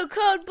Code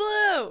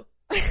Blue.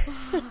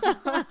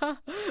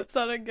 Is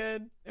that a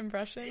good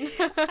impression?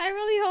 I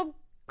really hope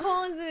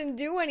Collins didn't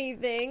do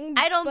anything.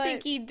 I don't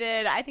think he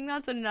did. I think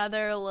that's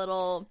another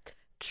little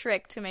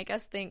trick to make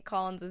us think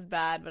Collins is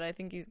bad, but I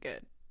think he's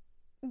good.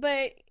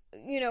 But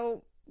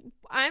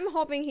I'm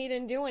hoping he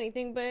didn't do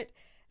anything, but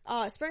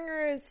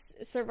Springer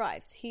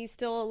survives. He's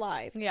still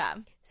alive. Yeah.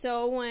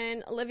 So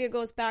when Olivia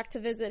goes back to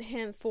visit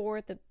him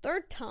for the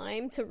third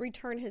time to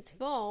return his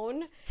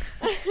phone,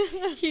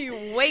 he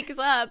wakes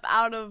up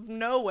out of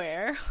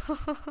nowhere.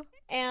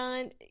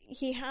 And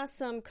he has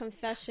some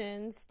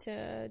confessions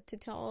to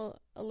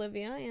tell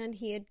Olivia, and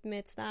he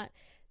admits that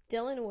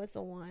Dylan was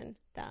the one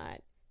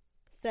that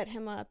set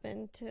him up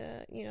and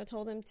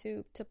told him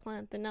to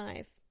plant the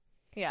knife.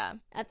 Yeah.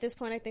 At this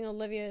point, I think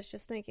Olivia is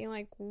just thinking,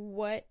 like,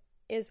 what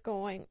is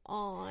going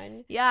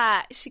on?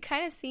 Yeah, she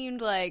kind of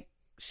seemed like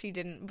she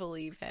didn't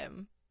believe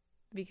him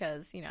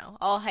because,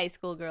 all high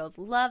school girls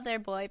love their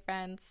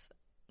boyfriends.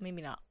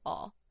 Maybe not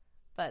all,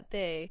 but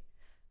they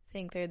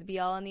think they're the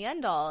be-all and the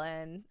end-all,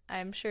 and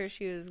I'm sure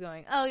she was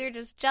going, oh, you're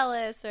just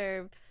jealous,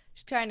 or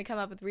she's trying to come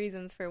up with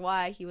reasons for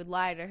why he would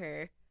lie to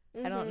her.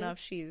 I don't know if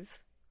she's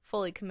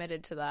fully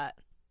committed to that.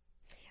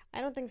 I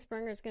don't think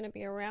Springer's going to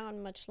be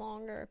around much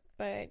longer,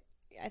 but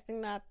I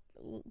think that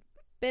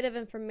bit of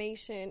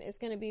information is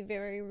going to be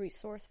very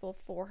resourceful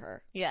for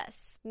her. Yes.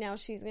 Now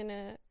she's going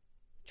to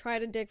try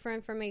to dig for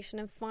information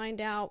and find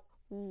out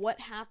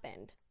what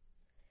happened.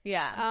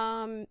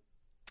 Yeah.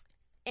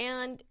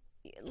 And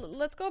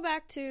let's go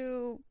back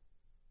to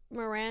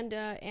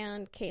Miranda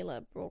and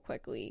Caleb real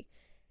quickly.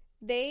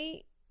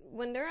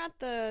 When they're at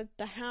the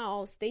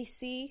house, they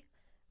see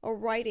a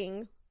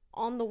writing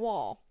on the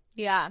wall.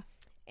 Yeah.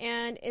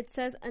 And it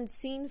says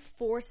unseen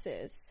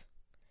forces.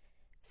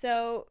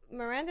 So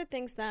Miranda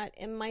thinks that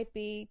it might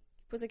be,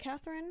 was it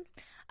Catherine?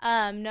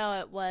 No,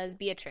 it was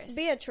Beatrice.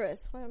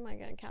 Beatrice. Where am I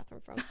getting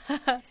Catherine from?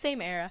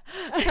 Same era.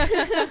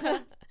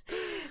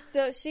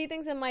 So she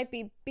thinks it might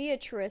be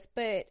Beatrice,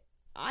 but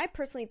I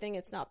personally think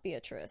it's not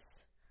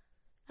Beatrice.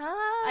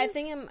 I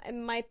think it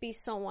might be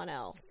someone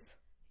else.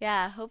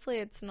 Yeah, hopefully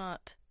it's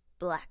not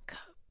Black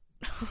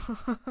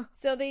Coat.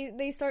 So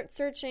they start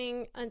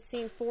searching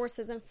unseen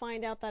forces and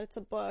find out that it's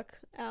a book.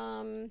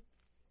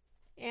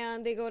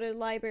 And they go to the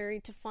library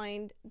to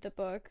find the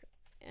book,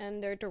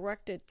 and they're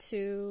directed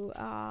to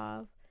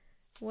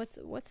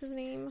what's his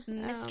name?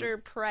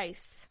 Mr.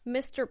 Price.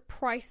 Mr.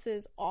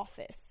 Price's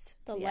office.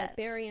 The Yes.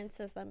 librarian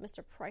says that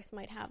Mr. Price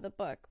might have the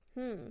book.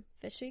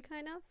 Fishy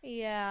kind of?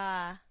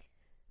 Yeah.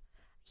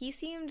 He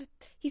seemed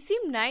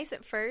nice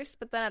at first,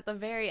 but then at the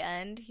very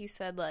end he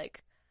said,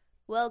 like,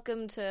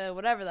 welcome to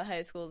whatever the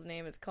high school's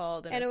name is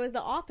called. And it was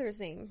the author's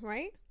name,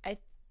 right? I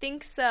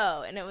think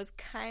so. And it was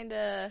kind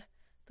of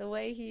the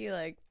way he,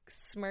 like,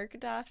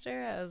 smirked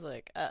after. I was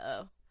like,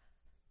 uh-oh.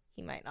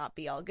 He might not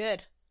be all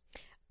good.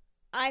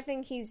 I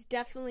think he's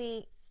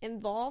definitely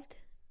involved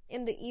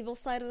in the evil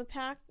side of the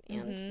pack.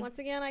 And once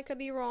again, I could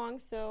be wrong,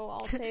 so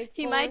I'll take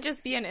He might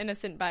just be an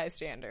innocent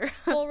bystander.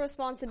 full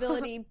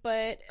responsibility,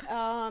 but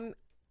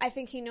I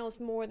think he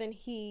knows more than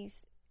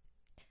he's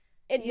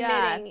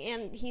admitting,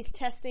 and he's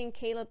testing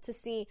Caleb to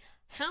see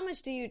how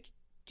much do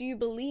you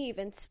believe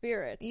in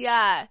spirits.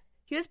 Yeah.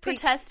 He was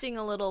protesting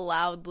a little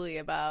loudly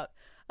about,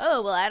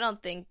 oh, well, I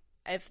don't think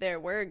if there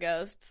were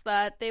ghosts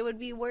that they would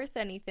be worth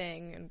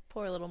anything. And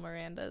poor little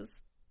Miranda's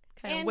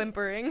kind of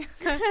whimpering.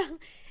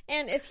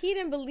 And if he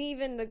didn't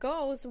believe in the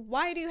ghosts,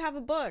 why do you have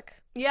a book?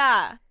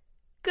 Yeah.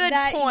 Good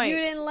that point. You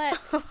didn't let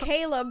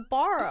Caleb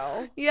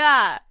borrow.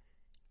 Yeah.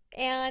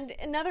 And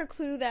another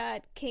clue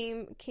that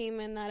came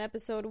in that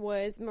episode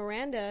was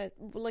Miranda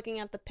looking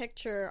at the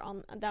picture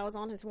that was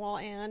on his wall,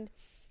 and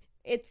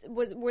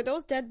were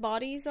those dead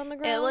bodies on the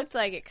ground? It looked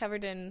like it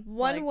covered in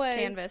One was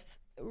canvas.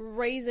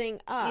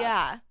 Raising up.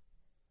 Yeah.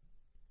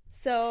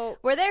 So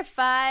Were there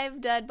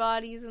 5 dead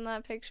bodies in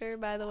that picture,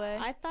 by the way?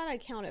 I thought I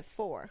counted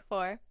 4.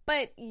 4.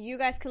 But you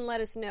guys can let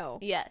us know.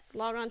 Yes.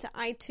 Log on to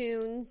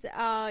iTunes,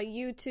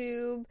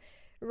 YouTube,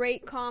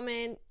 rate,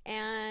 comment,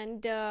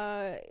 and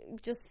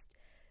just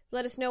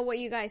let us know what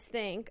you guys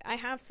think. I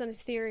have some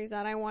theories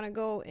that I want to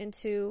go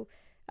into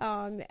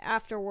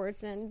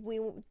afterwards, and we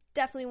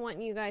definitely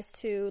want you guys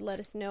to let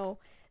us know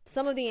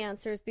some of the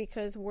answers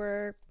because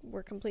we're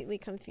completely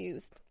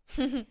confused.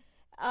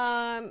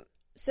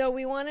 So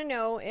we want to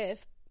know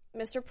if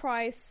Mr.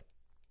 Price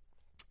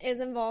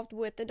is involved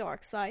with the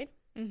dark side.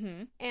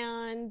 Mm-hmm.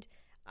 And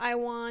I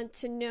want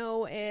to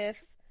know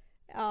if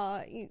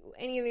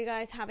any of you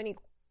guys have any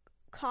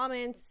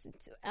comments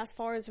as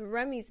far as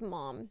Remy's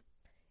mom,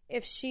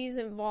 if she's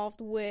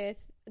involved with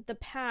the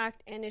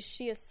pact, and is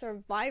she a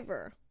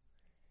survivor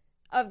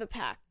of the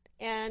pact?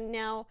 And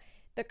now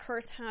the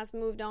curse has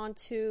moved on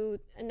to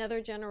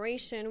another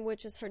generation,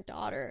 which is her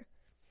daughter.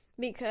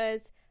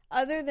 Because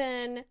other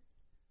than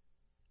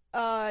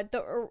I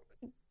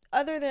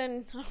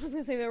was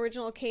gonna say the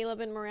original Caleb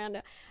and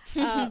Miranda,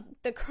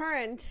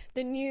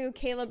 the new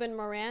Caleb and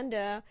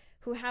Miranda,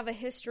 who have a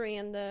history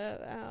in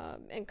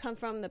and come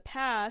from the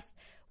past,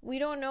 we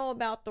don't know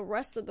about the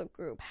rest of the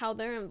group, how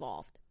they're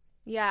involved.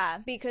 Yeah.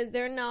 Because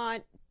they're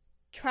not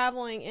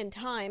traveling in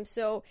time.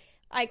 So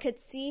I could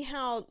see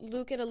how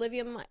Luke and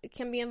Olivia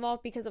can be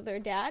involved because of their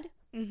dad.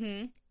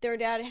 Mm-hmm. Their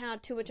dad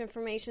had too much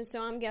information,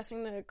 so I'm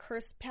guessing the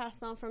curse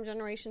passed on from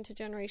generation to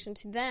generation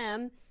to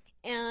them.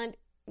 And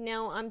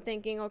now I'm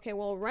thinking, okay,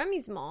 well,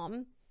 Remy's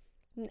mom,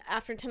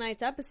 after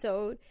tonight's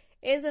episode,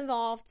 is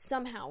involved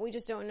somehow. We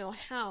just don't know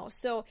how.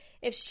 So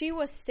if she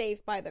was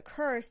saved by the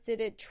curse, did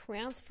it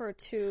transfer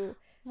to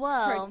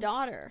her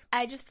daughter?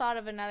 I just thought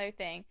of another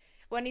thing.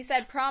 When he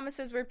said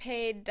promises were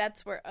paid,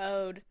 debts were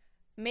owed,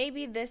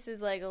 maybe this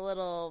is like a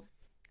little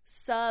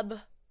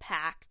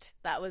sub-pact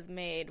that was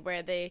made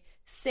where they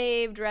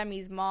saved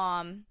Remy's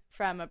mom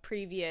from a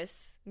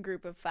previous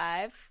group of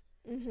 5.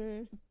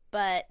 Mm-hmm.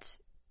 But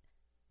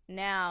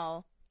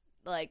now,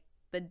 like,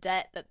 the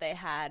debt that they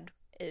had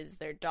is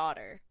their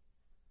daughter.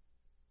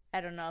 I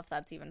don't know if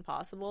that's even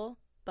possible,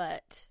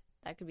 but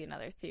that could be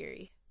another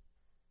theory.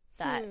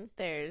 That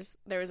there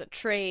was a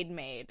trade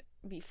made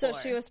before. So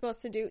she was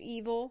supposed to do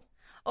evil?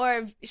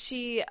 Or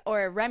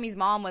Remy's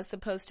mom was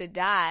supposed to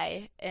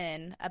die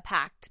in a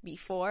pact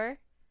before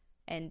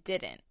and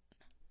didn't.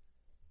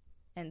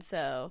 And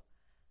so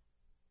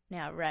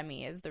now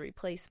Remy is the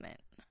replacement.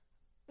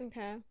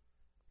 Okay.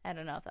 I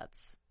don't know if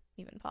that's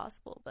even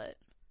possible, but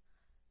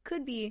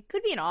could be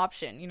an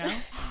option, you know?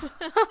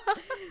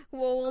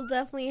 Well, we'll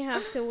definitely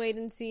have to wait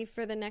and see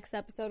for the next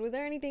episode. Was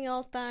there anything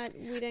else that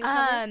we didn't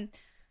cover?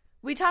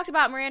 We talked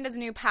about Miranda's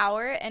new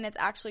power, and it's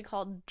actually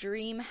called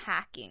dream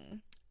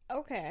hacking.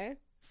 Okay.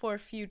 For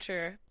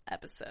future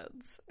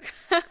episodes.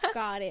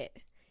 Got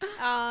it.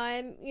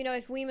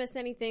 If we missed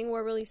anything,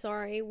 we're really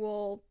sorry.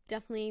 We'll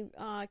definitely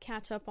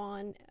catch up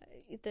on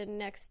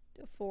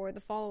for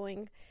the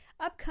following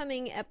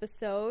upcoming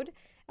episode.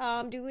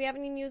 Do we have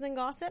any news and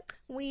gossip?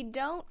 We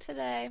don't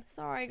today.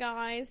 Sorry,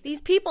 guys. These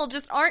people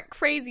just aren't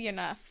crazy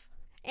enough.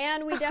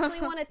 And we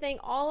definitely want to thank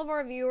all of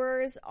our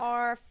viewers,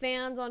 our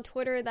fans on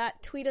Twitter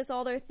that tweet us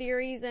all their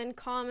theories and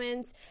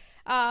comments.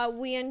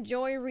 We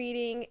enjoy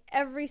reading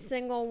every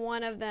single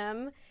one of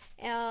them.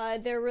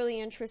 They're really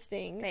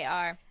interesting. They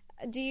are.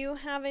 Do you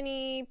have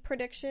any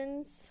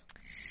predictions?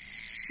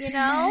 You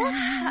know?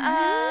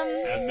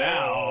 And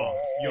now,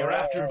 your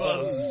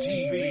AfterBuzz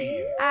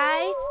TV.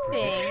 I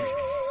think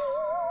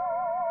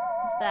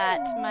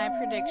that my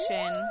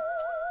prediction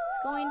is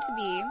going to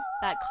be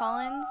that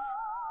Collins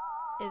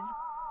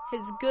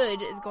his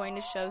good is going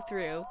to show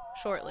through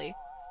shortly.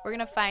 We're going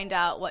to find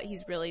out what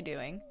he's really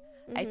doing.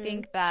 Mm-hmm. I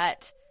think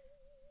that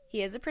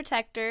he is a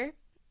protector,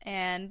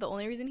 and the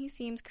only reason he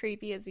seems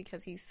creepy is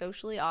because he's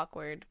socially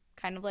awkward,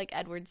 kind of like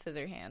Edward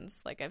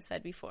Scissorhands, like I've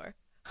said before.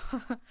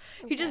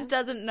 He just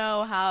doesn't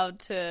know how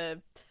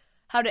to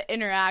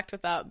interact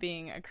without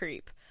being a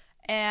creep.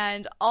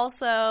 And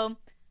also,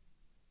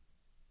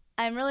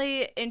 I'm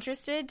really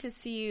interested to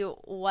see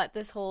what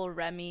this whole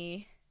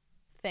Remy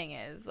thing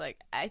is. Like,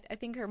 I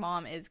think her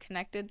mom is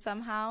connected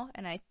somehow,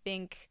 and I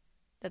think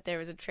that there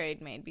was a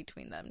trade made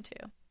between them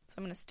two. So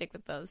I'm going to stick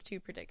with those 2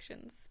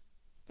 predictions.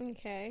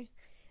 Okay.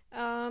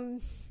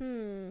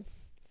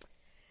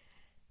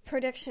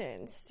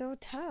 Predictions. So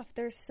tough.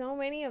 There's so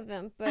many of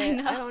them, but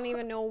I don't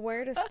even know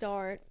where to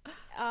start.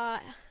 I'm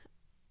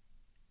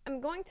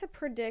going to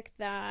predict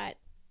that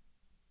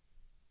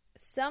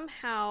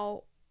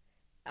somehow,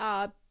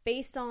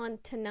 based on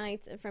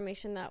tonight's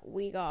information that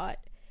we got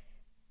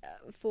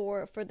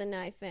for the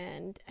knife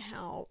and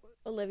how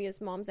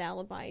Olivia's mom's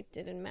alibi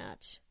didn't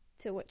match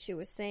to what she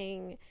was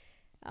saying,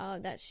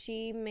 that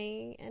she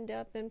may end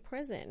up in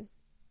prison.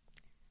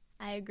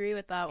 I agree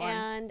with that one.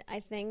 And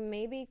I think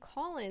maybe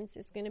Collins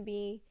is going to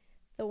be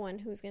the one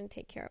who's going to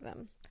take care of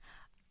them.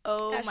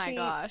 Oh As my she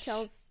gosh.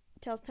 tells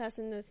Tess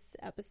in this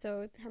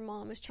episode, her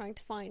mom is trying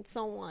to find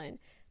someone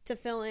to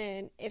fill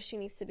in if she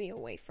needs to be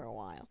away for a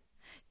while.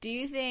 Do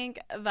you think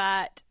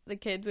that the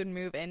kids would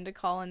move into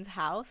Collins'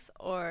 house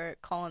or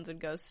Collins would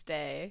go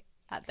stay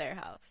at their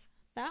house?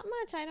 That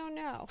much I don't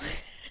know.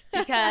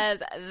 Because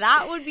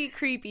that would be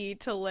creepy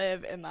to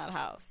live in that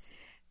house.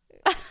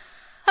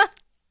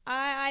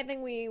 I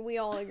think we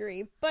all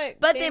agree. But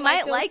they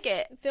might like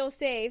it. Feel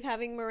safe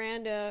having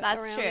Miranda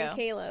That's around true. and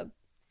Caleb.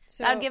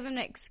 So That would give him an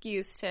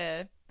excuse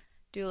to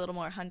do a little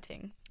more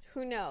hunting.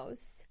 who knows?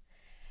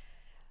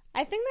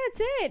 I think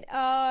that's it.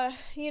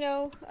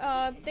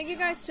 Thank you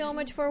guys so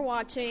much for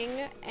watching.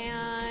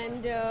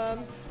 And,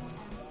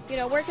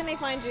 where can they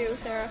find you,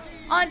 Sarah?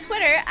 On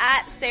Twitter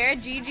at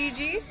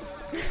SarahGGG.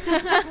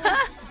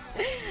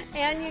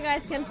 And you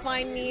guys can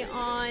find me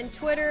on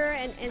Twitter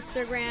and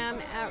Instagram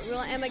at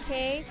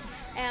RealEmmaK.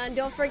 And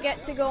don't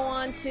forget to go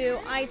on to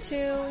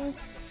iTunes,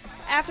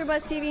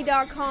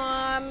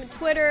 AfterBuzzTV.com,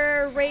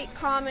 Twitter, rate,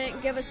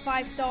 comment, give us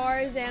 5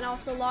 stars, and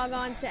also log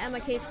on to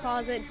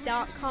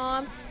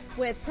EmmaK'sCloset.com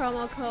with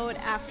promo code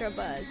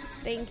AfterBuzz.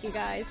 Thank you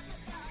guys.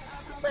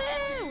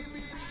 Woo!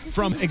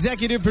 From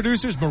executive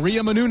producers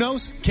Maria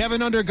Menounos,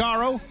 Kevin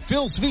Undergaro,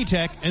 Phil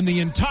Svitek, and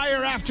the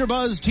entire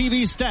AfterBuzz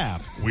TV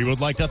staff, we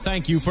would like to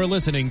thank you for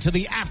listening to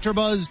the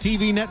AfterBuzz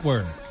TV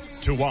network.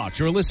 To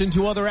watch or listen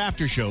to other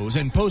after shows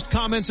and post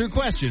comments or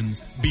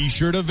questions, be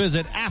sure to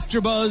visit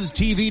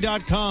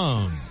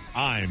AfterBuzzTV.com.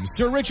 I'm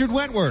Sir Richard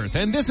Wentworth,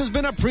 and this has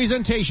been a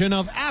presentation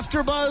of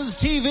AfterBuzz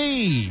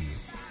TV.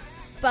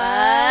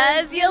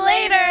 Buzz you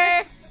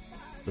later!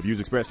 The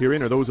views expressed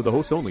herein are those of the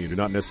hosts only and do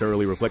not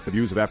necessarily reflect the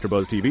views of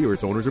AfterBuzz TV or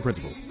its owners or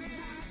principals.